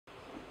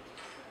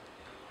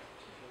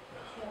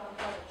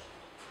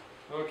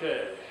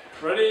Okay,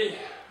 ready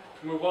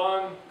to move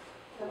on?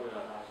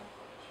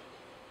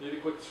 Need a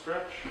quick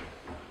stretch?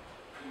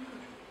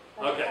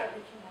 Okay.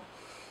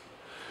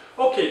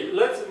 Okay,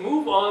 let's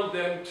move on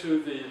then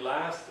to the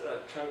last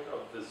chunk of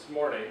this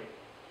morning,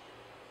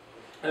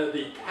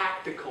 the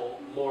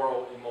tactical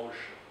moral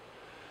emotion.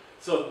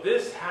 So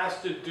this has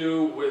to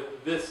do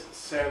with this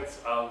sense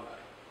of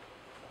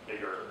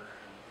bigger,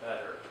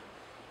 better,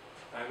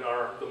 and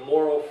the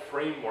moral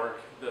framework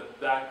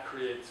that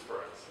creates for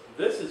us.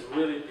 This is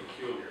really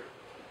peculiar,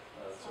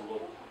 so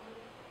we'll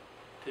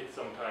take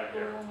some time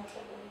here.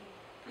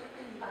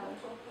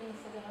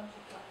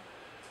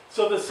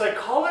 So the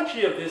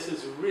psychology of this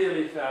is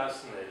really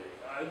fascinating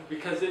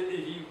because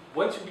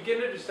once you begin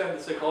to understand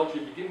the psychology,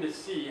 you begin to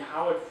see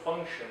how it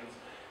functions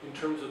in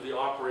terms of the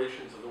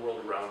operations of the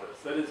world around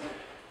us. That is,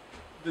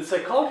 the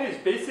psychology is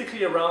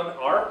basically around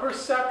our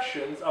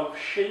perceptions of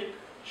shape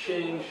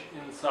change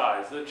in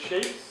size. That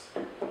shapes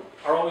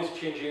are always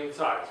changing in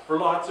size for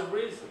lots of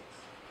reasons.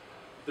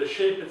 The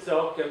shape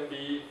itself can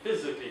be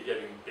physically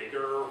getting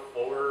bigger,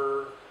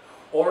 fuller,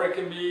 or it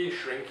can be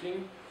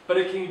shrinking, but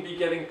it can be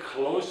getting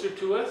closer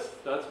to us,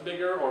 that's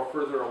bigger, or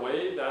further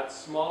away, that's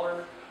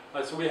smaller.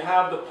 So we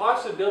have the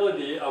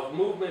possibility of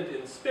movement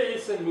in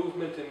space and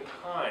movement in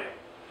time.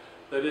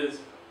 That is,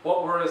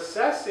 what we're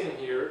assessing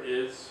here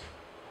is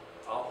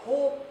a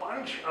whole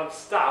bunch of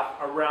stuff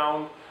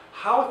around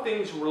how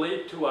things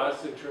relate to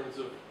us in terms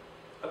of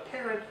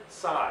apparent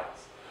size,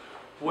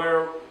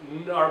 where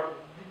our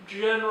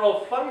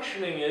general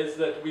functioning is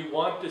that we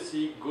want to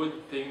see good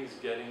things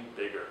getting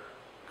bigger,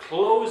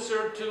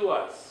 closer to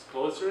us,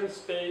 closer in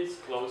space,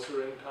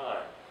 closer in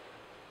time.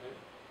 Okay?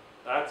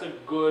 That's a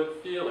good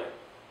feeling.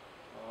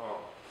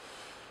 Oh,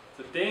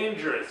 it's a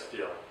dangerous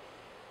feeling.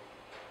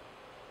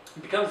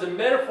 It becomes a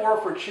metaphor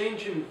for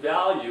change in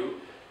value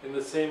in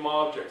the same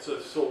object.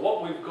 So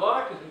what we've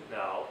got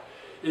now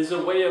is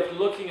a way of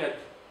looking at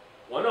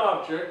one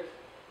object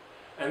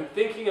and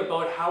thinking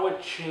about how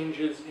it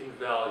changes in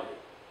value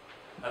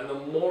and the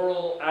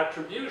moral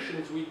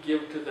attributions we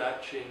give to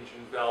that change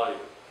in value.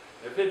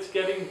 If it's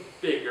getting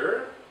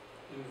bigger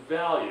in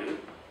value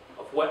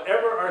of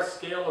whatever our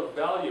scale of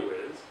value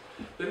is,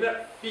 then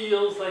that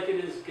feels like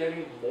it is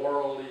getting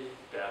morally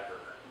better.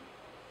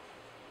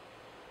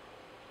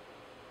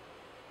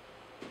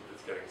 If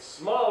it's getting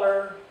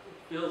smaller,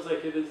 it feels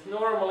like it is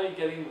normally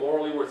getting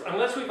morally worse,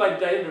 unless we've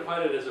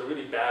identified it as a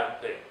really bad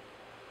thing.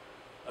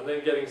 And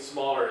then getting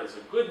smaller is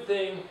a good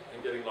thing,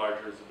 and getting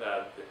larger is a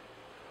bad thing.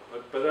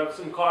 But I have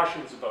some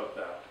cautions about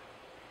that.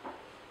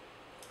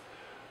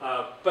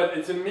 But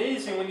it's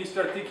amazing when you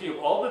start thinking of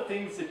all the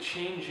things that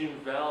change in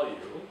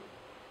value,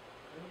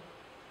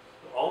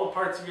 all the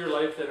parts of your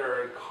life that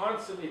are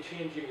constantly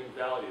changing in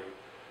value,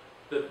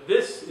 that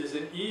this is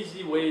an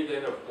easy way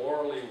then of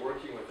morally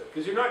working with it.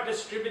 Because you're not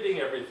distributing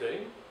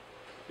everything,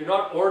 you're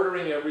not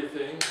ordering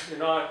everything, you're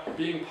not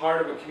being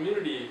part of a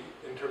community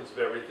in terms of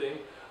everything.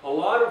 A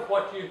lot of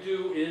what you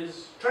do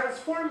is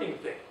transforming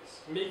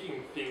things,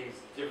 making things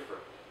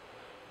different.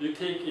 You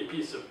take a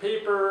piece of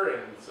paper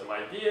and some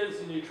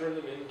ideas and you turn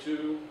them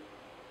into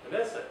an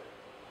essay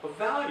of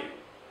value,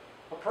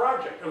 a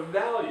project of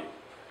value.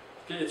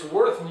 Okay, it's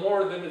worth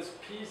more than its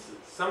pieces.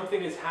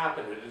 Something has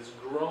happened, it has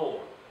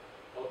grown.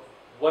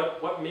 Well,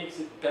 what makes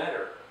it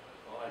better?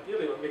 Well,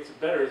 ideally what makes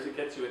it better is it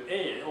gets you an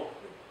A. Oh,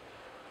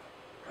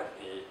 got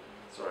an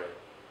A, sorry.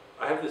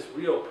 I have this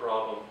real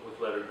problem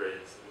with letter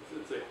grades.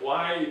 It's like,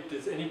 why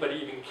does anybody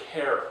even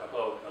care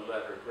about a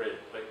letter grade?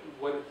 Like,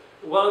 what?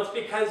 Well, it's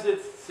because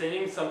it's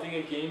saying something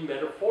again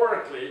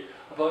metaphorically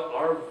about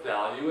our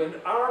value and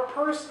our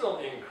personal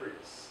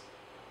increase.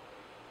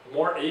 The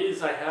more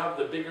A's I have,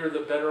 the bigger,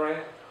 the better I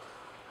am.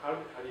 How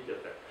do you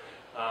get there?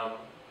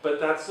 But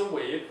that's the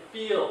way it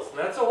feels. And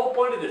that's the whole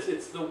point of this.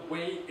 It's the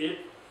way it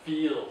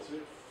feels.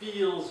 It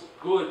feels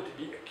good to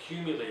be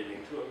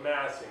accumulating, to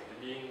amassing,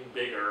 to being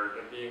bigger,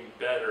 to being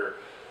better,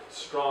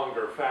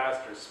 stronger,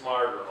 faster,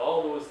 smarter,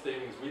 all those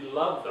things. We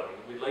love them.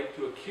 We like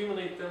to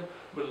accumulate them.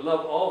 We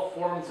love all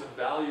forms of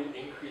value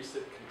increase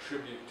that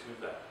contribute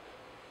to that.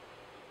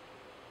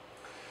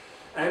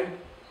 And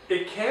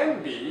it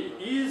can be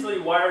easily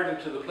wired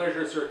into the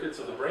pleasure circuits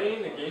of the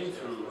brain, again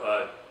through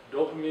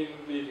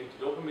dopamine leading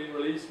to dopamine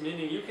release,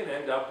 meaning you can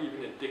end up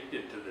even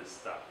addicted to this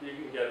stuff. You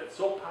can get it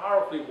so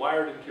powerfully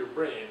wired into your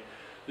brain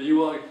that you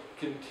will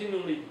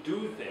continually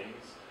do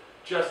things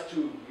just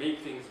to make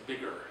things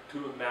bigger,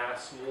 to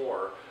amass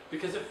more,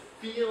 because it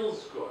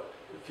feels good,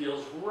 it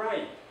feels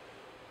right.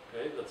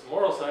 Okay, that's the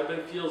moral side, but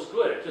it feels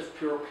good, it's just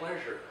pure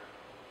pleasure.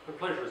 And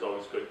pleasure is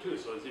always good too,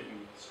 so it's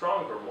even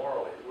stronger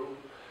morally.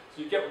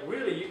 So you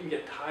can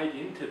get tied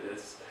into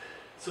this,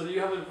 so that you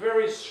have a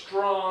very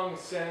strong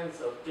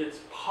sense of its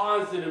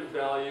positive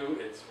value,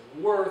 its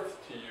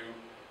worth to you,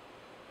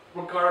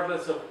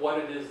 regardless of what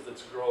it is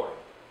that's growing.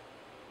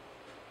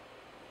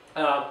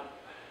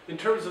 In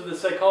terms of the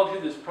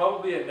psychology, there's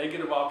probably a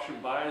negative option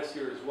bias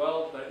here as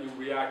well, that you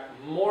react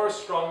more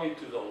strongly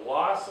to the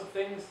loss of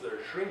things,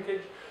 their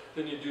shrinkage,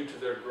 than you do to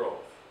their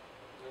growth.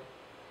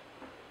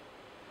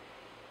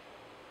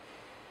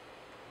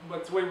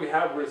 what's the way we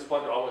have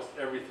respond to almost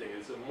everything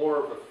is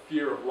more of a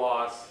fear of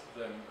loss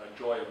than a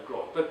joy of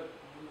growth. But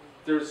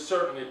there's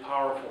certainly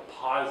powerful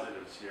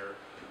positives here.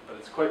 But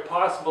it's quite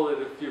possible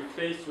that if you're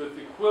faced with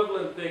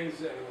equivalent things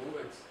and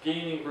it's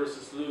gaining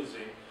versus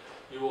losing,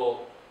 you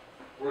will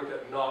work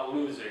at not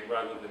losing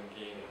rather than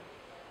gaining.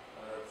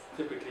 That's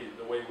typically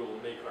the way we will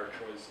make our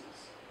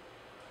choices.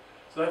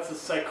 So that's the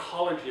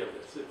psychology of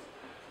this. It's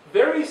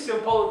very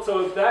simple.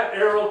 So that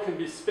arrow can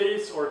be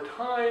space or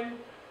time.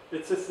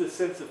 It's just this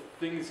sense of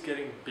things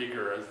getting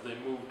bigger as they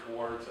move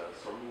towards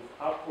us or move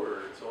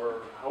upwards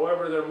or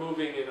however they're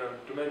moving in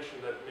a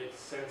dimension that makes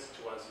sense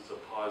to us as a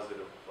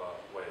positive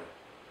way.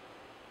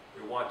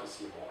 We want to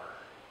see more.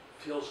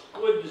 It feels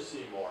good to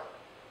see more.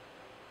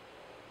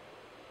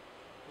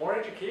 More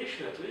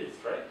education at least,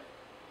 right?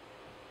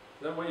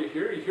 Isn't that why you're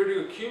here? You're here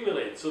to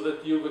accumulate so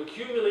that you've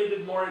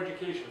accumulated more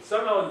education.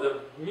 Somehow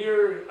the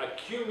mere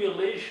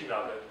accumulation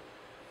of it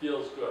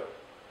feels good.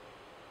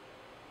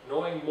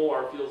 Knowing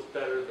more feels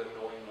better than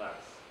knowing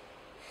less.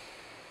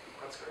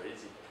 That's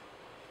crazy.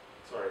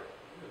 Sorry.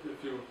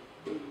 If you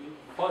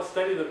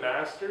study the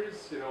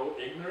masters, you know,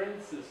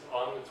 ignorance is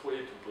on its way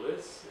to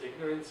bliss.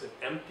 Ignorance and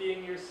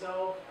emptying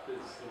yourself is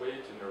the way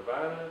to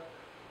nirvana.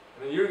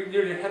 And then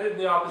you're headed in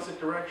the opposite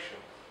direction.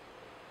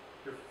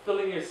 You're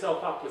filling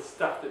yourself up with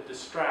stuff that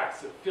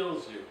distracts, that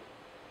fills you.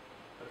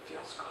 But it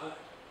feels good.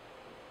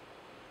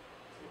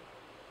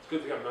 It's a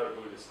good thing I'm not a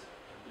Buddhist.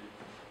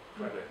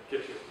 Trying to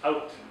get you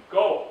out.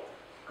 Go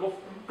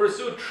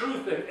pursue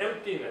truth and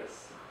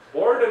emptiness.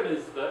 Boredom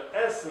is the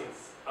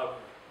essence of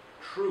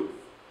truth.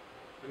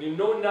 When you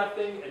know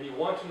nothing and you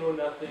want to know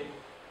nothing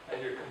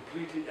and you're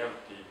completely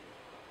empty,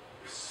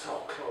 you're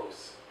so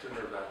close to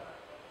nirvana.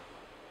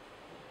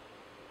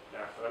 Yeah,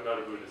 but I'm not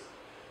a Buddhist.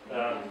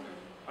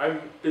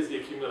 I'm busy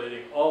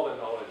accumulating all the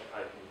knowledge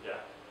I can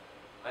get.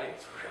 I think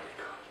it's really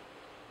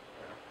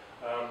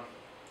good. Yeah.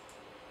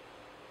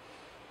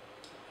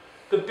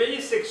 The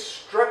basic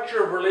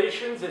structure of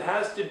relations, it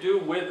has to do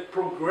with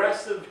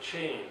progressive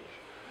change.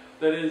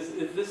 That is,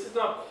 this is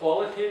not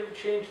qualitative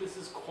change, this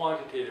is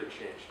quantitative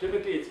change.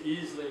 Typically it's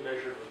easily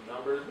measured with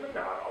numbers,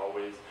 not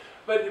always.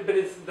 But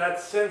it's that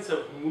sense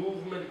of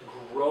movement,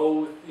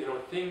 growth, you know,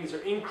 things are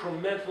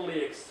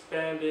incrementally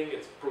expanding,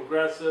 it's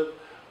progressive.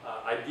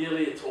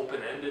 Ideally it's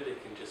open-ended,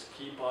 it can just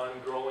keep on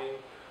growing.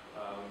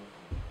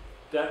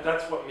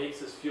 That's what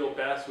makes us feel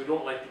best. We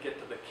don't like to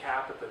get to the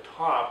cap at the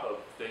top of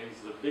things,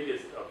 the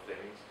biggest of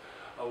things.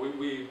 But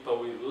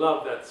we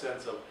love that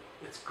sense of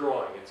it's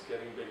growing, it's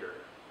getting bigger.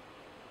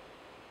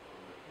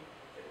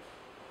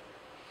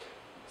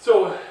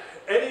 So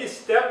any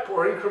step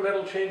or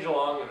incremental change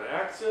along an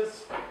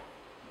axis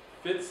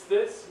fits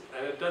this,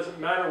 and it doesn't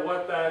matter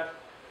what that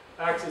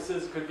axis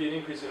is. It could be an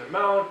increase in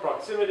amount,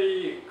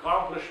 proximity,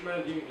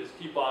 accomplishment. You can just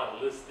keep on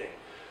listing.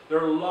 There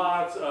are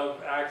lots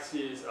of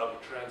axes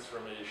of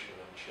transformation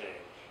and change.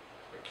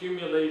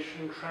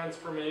 Accumulation,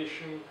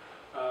 transformation,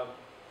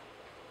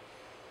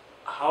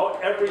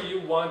 however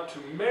you want to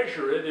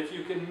measure it. If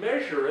you can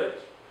measure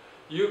it,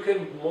 you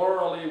can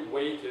morally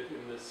weight it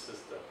in this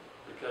system.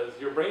 Because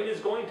your brain is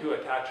going to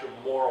attach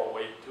a moral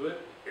weight to it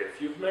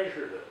if you've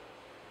measured it.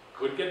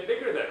 Could get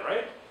bigger then,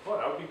 right? Well,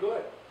 that would be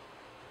good.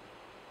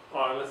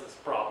 Or unless it's a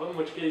problem, in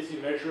which case you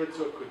measure it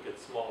so it could get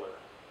smaller.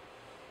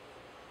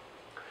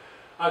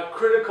 A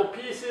critical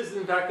piece is,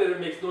 in fact, that it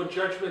makes no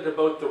judgment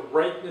about the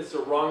rightness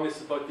or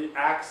wrongness about the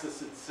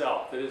axis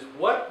itself. That is,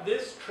 what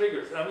this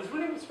triggers. And I was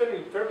really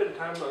spending a fair bit of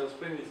time when I was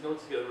putting these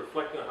notes together,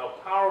 reflecting on how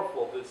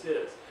powerful this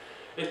is.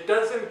 It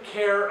doesn't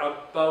care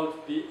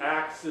about the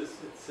axis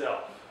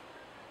itself.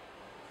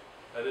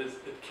 That is,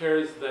 it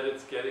cares that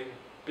it's getting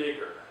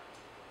bigger.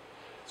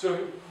 So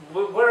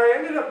what I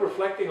ended up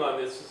reflecting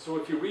on this, so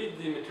if you read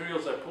the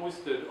materials I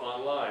posted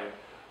online,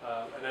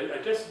 and I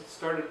just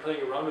started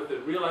playing around with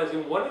it,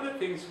 realizing one of the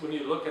things when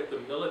you look at the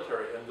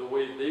military and the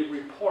way they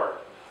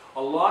report,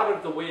 a lot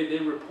of the way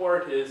they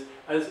report is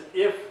as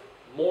if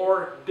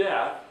more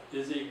death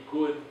is a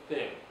good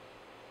thing.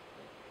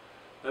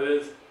 That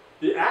is,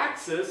 the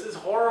axis is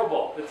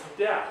horrible, it's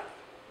death.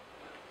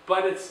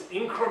 But it's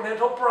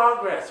incremental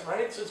progress,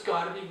 right? So it's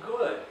got to be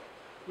good.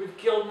 We've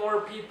killed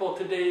more people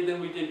today than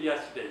we did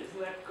yesterday.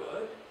 Isn't that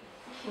good?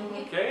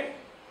 Okay?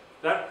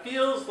 That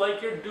feels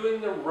like you're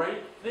doing the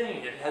right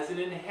thing. It has an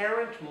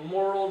inherent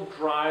moral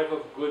drive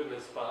of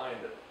goodness behind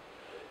it.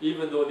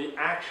 Even though the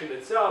action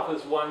itself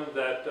is one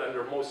that,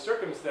 under most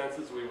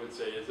circumstances, we would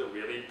say is a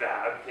really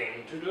bad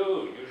thing to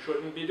do. You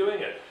shouldn't be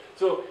doing it.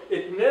 So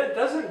it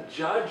doesn't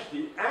judge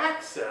the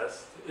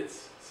access.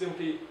 It's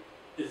simply,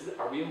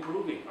 are we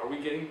improving? Are we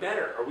getting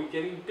better? Are we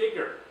getting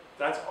bigger?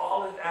 That's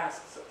all it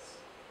asks us.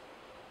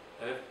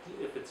 And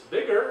if it's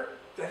bigger,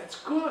 then it's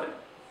good.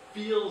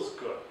 Feels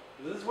good.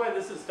 This is why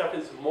this stuff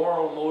is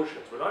moral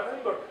emotions. We're not talking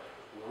about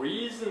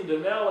reasoned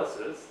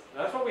analysis.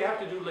 That's what we have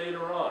to do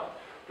later on.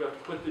 We have to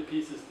put the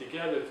pieces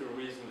together through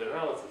reasoned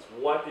analysis.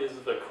 What is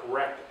the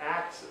correct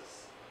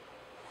axis?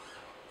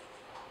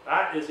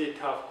 That is a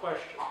tough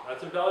question.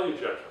 That's a value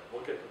judgment.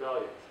 We'll get to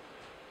values.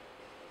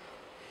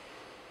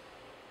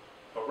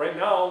 But right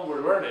now,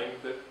 we're learning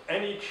that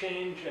any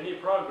change, any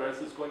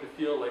progress is going to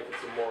feel like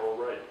it's a moral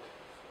right.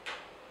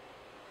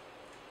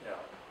 Yeah.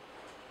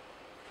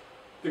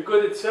 The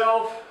good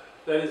itself,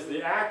 that is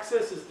the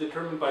axis, is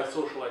determined by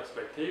social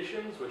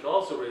expectations, which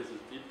also raises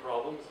deep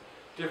problems.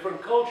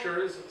 Different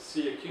cultures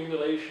see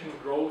accumulation,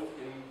 growth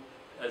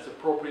as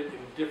appropriate in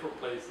different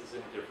places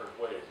in different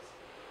ways.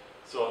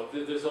 So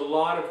there's a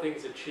lot of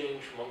things that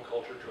change from one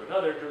culture to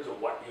another in terms of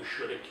what you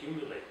should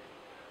accumulate,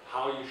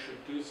 how you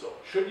should do so.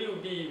 Should you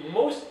be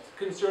most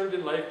concerned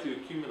in life to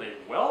accumulate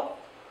wealth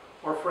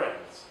or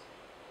friends?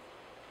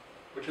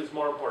 Which is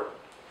more important?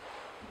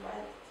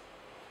 Wealth.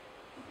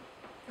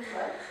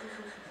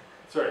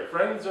 Sorry,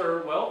 friends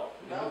or wealth?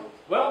 Wealth.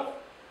 Wealth?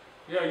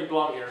 Yeah, you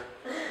belong here.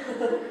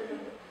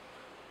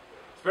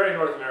 It's very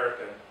North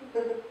American.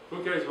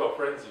 Who cares about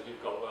friends if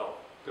you've got wealth?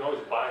 You can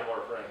always buy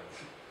more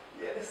friends.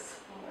 Yes.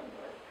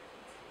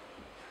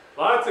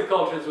 Lots of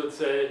cultures would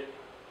say,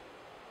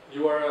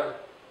 you are a,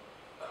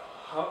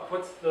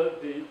 what's the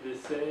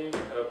saying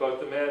about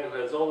the man who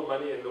has all the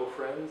money and no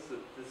friends?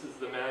 That this is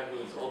the man who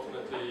is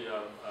ultimately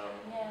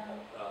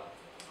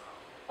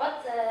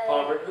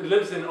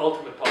lives in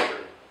ultimate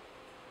poverty.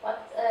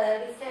 What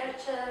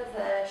researchers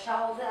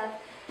show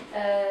that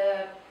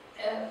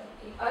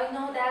I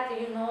know that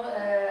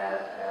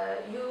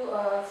you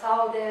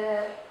saw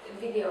the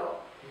video.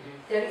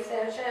 The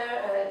researcher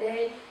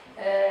they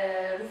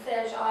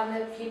research on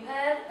the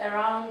people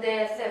around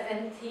the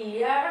 70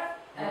 years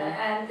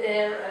and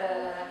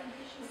their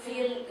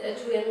feel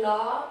to a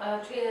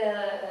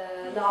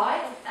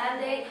life, and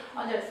they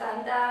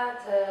understand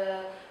that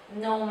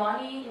no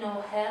money,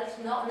 no health,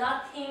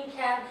 nothing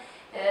can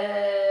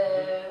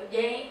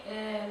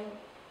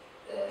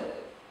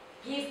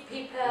give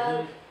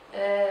people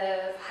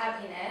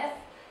happiness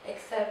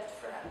except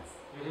friends.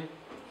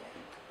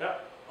 Yeah,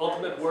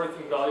 ultimate worth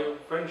and value,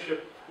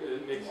 friendship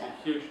makes a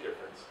huge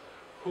difference.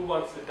 Who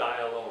wants to die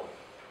alone?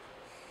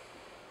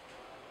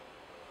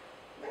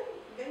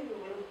 When you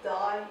will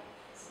die,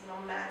 it's no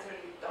matter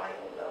you die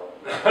alone.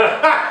 A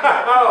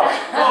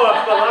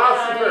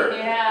philosopher.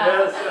 Yeah.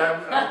 Yes,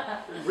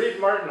 read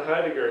Martin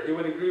Heidegger. He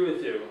would agree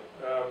with you.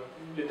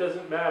 It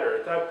doesn't matter.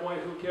 At that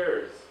point, who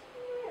cares?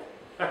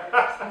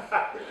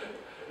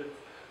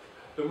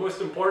 The most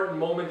important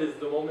moment is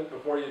the moment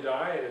before you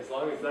die, and as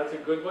long as that's a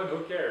good one,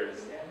 who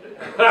cares?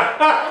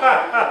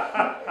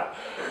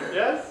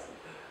 Yes?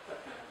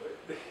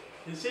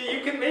 You see, you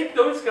can make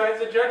those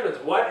kinds of judgments.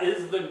 What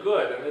is the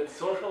good? And it's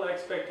social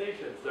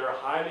expectations. They're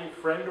highly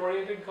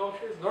friend-oriented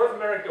cultures. North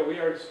America, we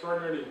are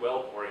extraordinarily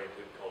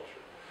wealth-oriented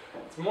culture.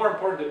 It's more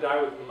important to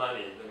die with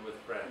money than with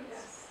friends.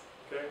 Yes.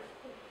 Okay?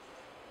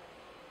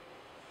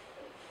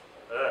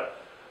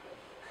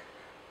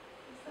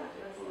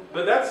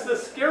 But that's the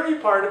scary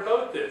part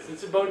about this.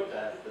 It's about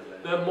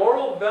the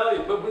moral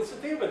value. But what's the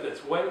thing about this?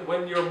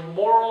 When your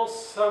moral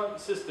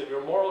system,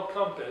 your moral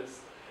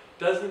compass,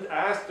 doesn't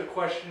ask the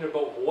question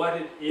about what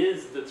it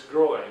is that's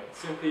growing,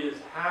 simply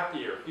is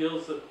happier,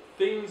 feels that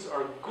things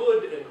are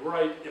good and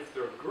right if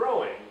they're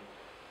growing,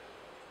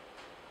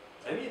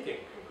 anything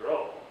can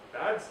grow.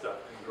 Bad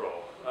stuff can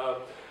grow.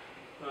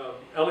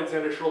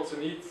 Alexander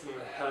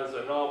Solzhenitsyn has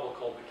a novel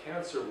called The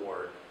Cancer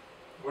Ward,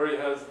 where he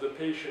has the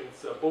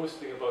patients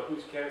boasting about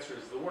whose cancer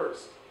is the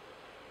worst.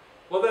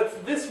 Well, that's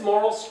this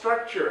moral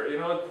structure, you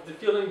know, the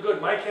feeling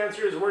good. My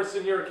cancer is worse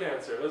than your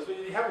cancer.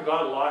 You haven't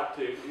got a lot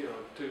to, you know,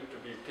 to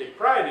take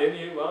pride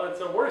in. Well,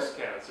 it's a worse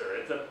cancer.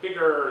 It's a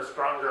bigger,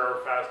 stronger,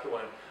 faster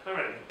one. I'm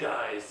going to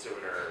die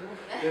sooner.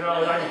 You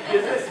know, like,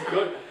 is this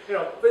good? You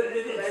know, but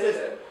it's just,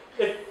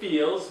 it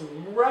feels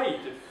right.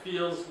 It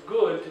feels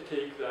good to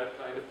take that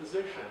kind of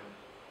position.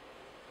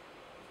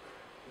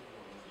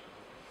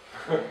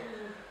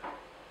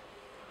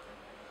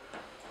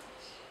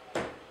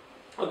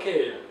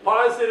 Okay,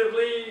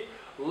 positively,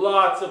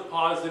 lots of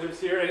positives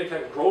here.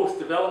 Anytime growth,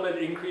 development,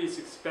 increase,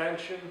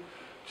 expansion.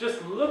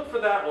 Just look for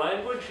that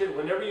language, and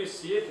whenever you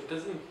see it, it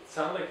doesn't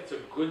sound like it's a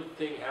good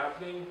thing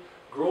happening.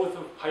 Growth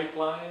of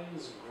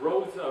pipelines,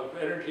 growth of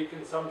energy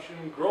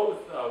consumption,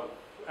 growth of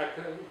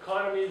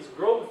economies,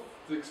 growth,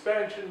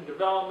 expansion,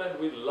 development,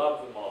 we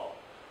love them all.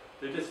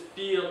 They just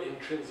feel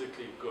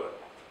intrinsically good.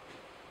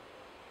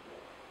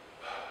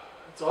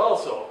 It's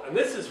also, and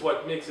this is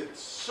what makes it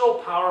so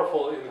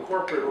powerful in the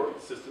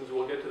corporate systems,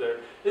 we'll get to there,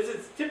 is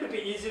it's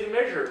typically easy to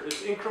measure.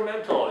 It's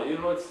incremental, you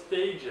know, it's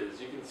stages.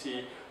 You can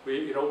see,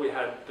 we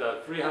had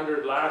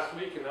 300 last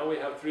week, and now we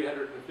have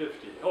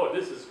 350. Oh,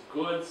 this is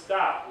good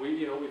stuff.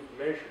 We've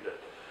measured it.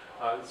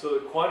 So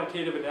the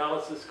quantitative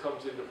analysis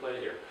comes into play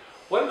here.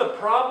 One of the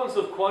problems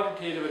with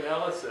quantitative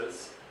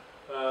analysis,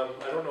 I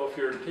don't know if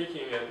you're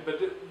taking it, but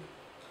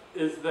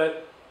is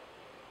that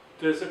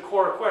there's a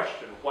core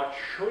question. What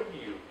should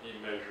you be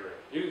measuring?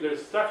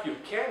 There's stuff you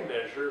can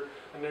measure,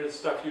 and there's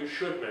stuff you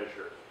should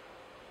measure.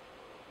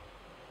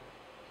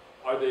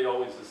 Are they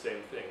always the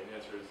same thing? And the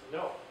answer is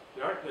no.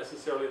 They aren't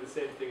necessarily the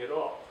same thing at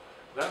all.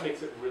 That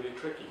makes it really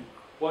tricky.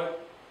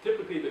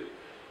 Typically,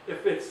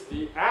 if it's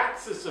the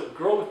axis of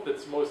growth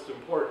that's most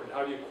important,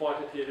 how do you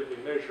quantitatively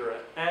measure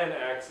an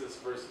axis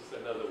versus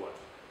another one?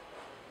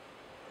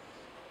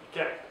 You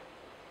can't.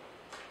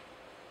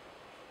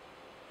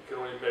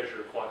 only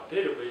measure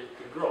quantitatively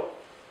in growth.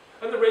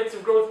 And the rates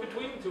of growth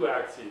between two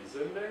axes.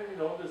 And then,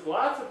 there's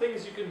lots of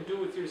things you can do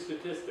with your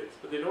statistics,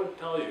 but they don't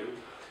tell you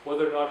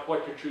whether or not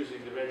what you're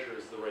choosing to measure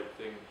is the right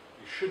thing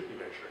you should be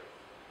measuring.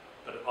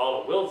 But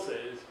all it will say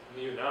is,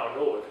 you now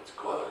know if it's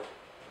good.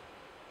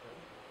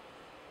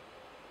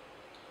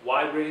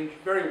 Wide range,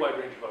 very wide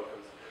range of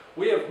outcomes.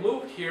 We have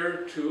moved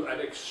here to an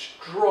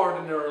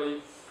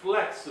extraordinarily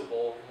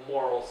flexible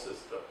moral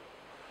system.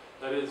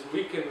 That is,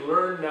 we can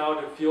learn now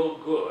to feel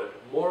good,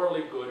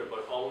 morally good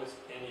about almost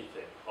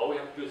anything. All we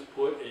have to do is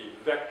put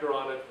a vector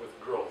on it with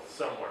growth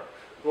somewhere.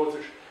 Growth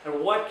and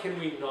what can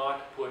we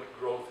not put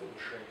growth and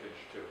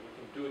shrinkage to? We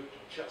can do it to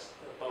just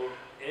about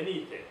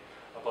anything.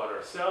 About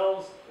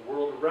ourselves, the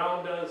world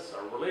around us,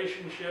 our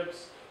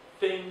relationships,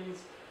 things.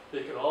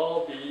 They can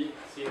all be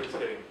seen as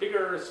getting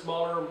bigger,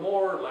 smaller,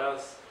 more or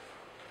less.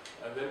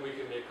 And then we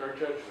can make our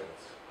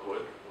judgments,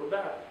 good or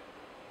bad.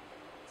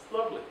 It's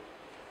lovely.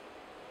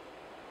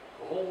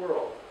 The whole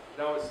world,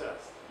 now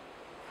assessed.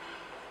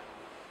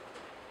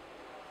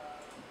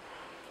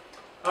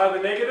 The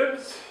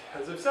negatives,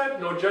 as I've said,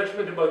 no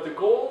judgment about the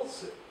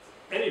goals.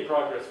 Any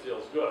progress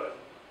feels good.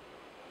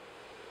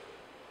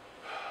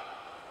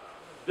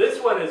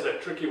 This one is a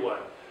tricky one.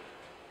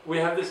 We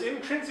have this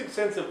intrinsic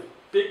sense of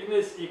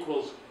bigness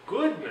equals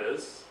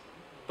goodness,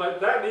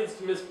 but that leads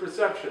to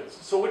misperceptions.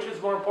 So which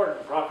is more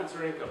important, profits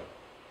or income?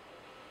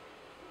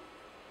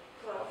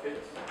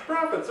 Profits.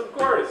 Profits, of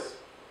course.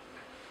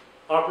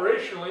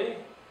 Operationally,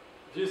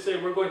 if you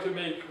say we're going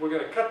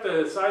to cut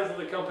the size of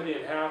the company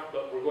in half,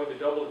 but we're going to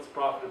double its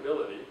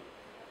profitability,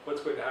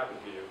 what's going to happen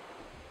to you?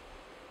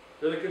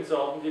 You're the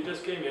consultant, you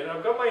just came in,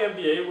 I've got my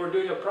MBA, we're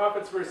doing a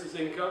profits versus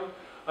income.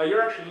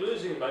 You're actually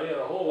losing money on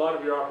a whole lot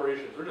of your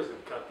operations. We're just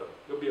going to cut them.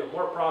 You'll be a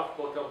more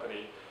profitable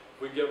company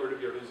if we get rid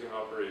of your losing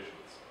operations.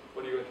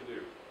 What are you going to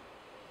do?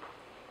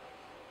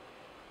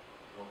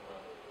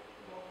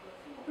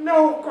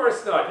 No, of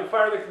course not. You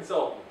fire the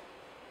consultant.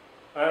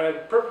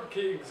 Perfect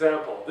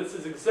example. This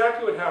is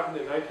exactly what happened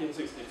in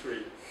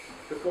 1963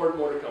 to Ford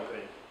Motor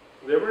Company.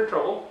 They were in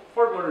trouble.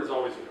 Ford Motor is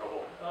always in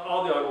trouble.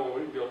 All the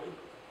automobile.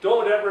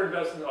 Don't ever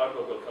invest in an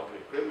automobile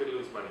company. Great way to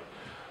lose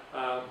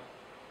money.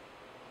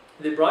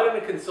 They brought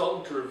in a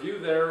consultant to review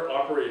their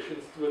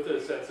operations with a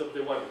sense of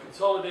they wanted to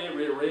consolidate,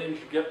 rearrange,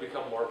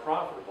 become more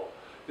profitable,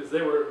 because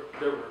they were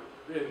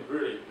in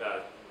really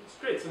bad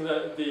straits. And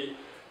the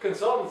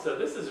consultant said,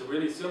 this is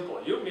really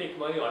simple. You make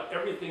money on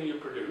everything you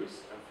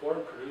produce, and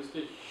Ford produced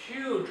a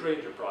huge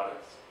range of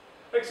products,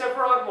 except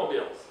for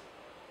automobiles.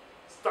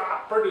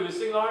 Stop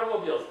producing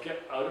automobiles.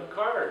 Get out of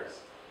cars.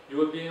 You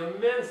would be an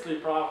immensely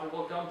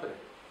profitable company.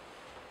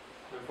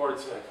 And Ford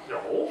said,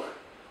 no,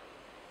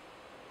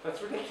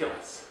 that's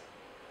ridiculous.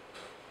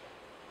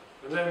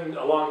 And then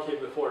along came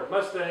the Ford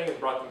Mustang and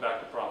brought them back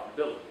to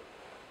profitability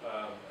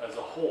as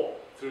a whole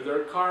through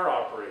their car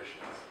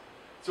operations.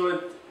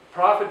 So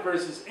profit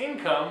versus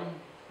income,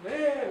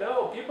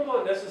 no, people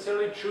don't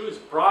necessarily choose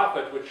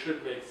profit, which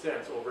should make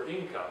sense, over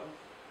income.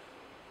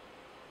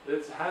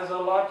 It has a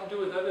lot to do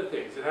with other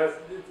things.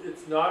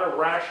 It's not a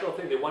rational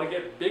thing. They want to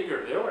get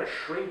bigger. They don't want to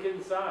shrink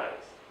in size.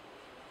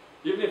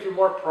 Even if you're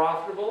more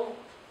profitable,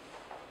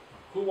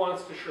 who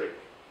wants to shrink?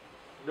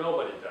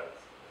 Nobody does.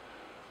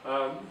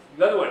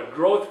 Another one,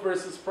 growth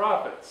versus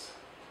profits.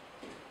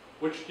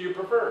 Which do you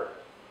prefer?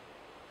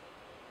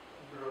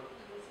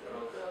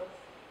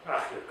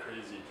 Ah, you're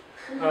crazy.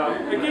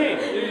 Again,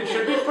 it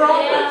should be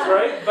profits,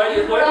 right? But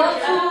you grow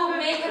to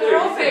make a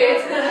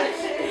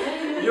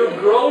profit. You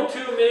grow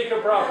to make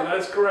a profit,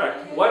 that's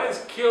correct. What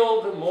has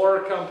killed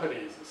more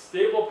companies?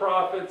 Stable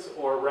profits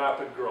or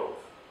rapid growth?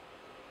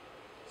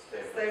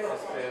 Stable.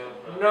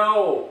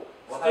 No.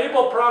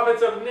 Stable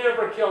profits have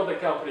never killed a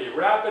company.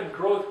 Rapid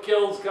growth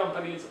kills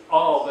companies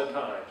all the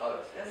time.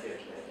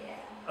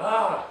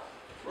 Ah,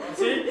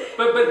 see?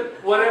 But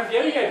what I'm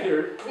getting at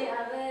here... We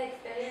have an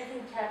experience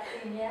in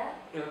California.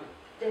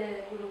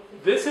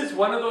 This is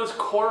one of those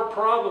core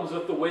problems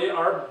with the way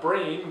our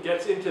brain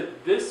gets into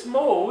this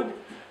mode,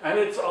 and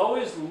it's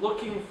always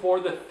looking for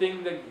the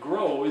thing that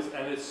grows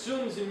and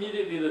assumes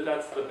immediately that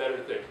that's the better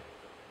thing.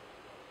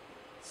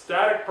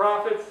 Static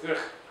profits, ugh,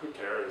 who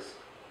cares?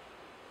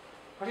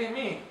 What do you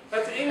mean?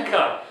 That's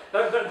income.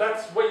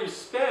 That's what you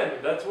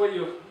spend. That's what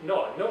you...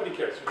 No, nobody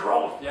cares.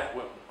 Growth. Yeah,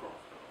 well, growth.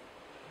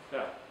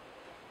 Yeah.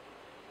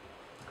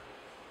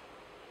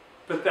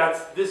 But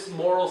that's this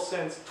moral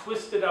sense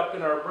twisted up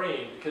in our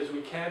brain because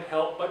we can't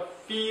help but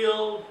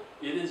feel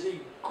it is a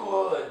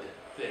good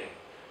thing.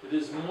 It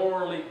is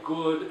morally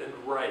good and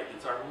right.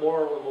 It's our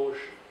moral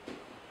emotion.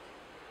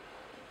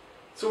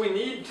 So we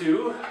need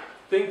to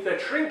think that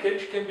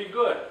shrinkage can be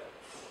good.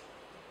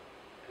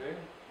 Okay?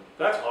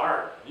 That's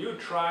hard. You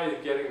try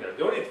getting there.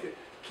 The only thing,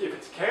 if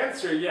it's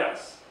cancer,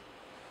 yes.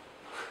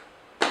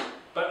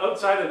 But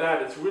outside of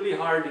that, it's really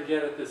hard to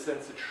get at the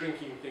sense that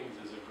shrinking things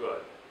is a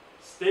good.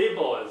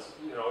 Stable is,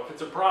 if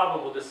it's a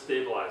problem, we'll just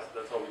stabilize it.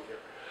 That's all we care.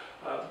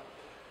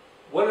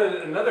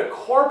 Another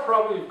core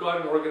problem we've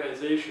got in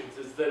organizations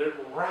is that it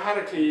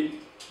radically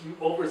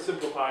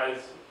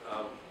oversimplifies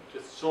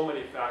just so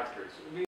many factors.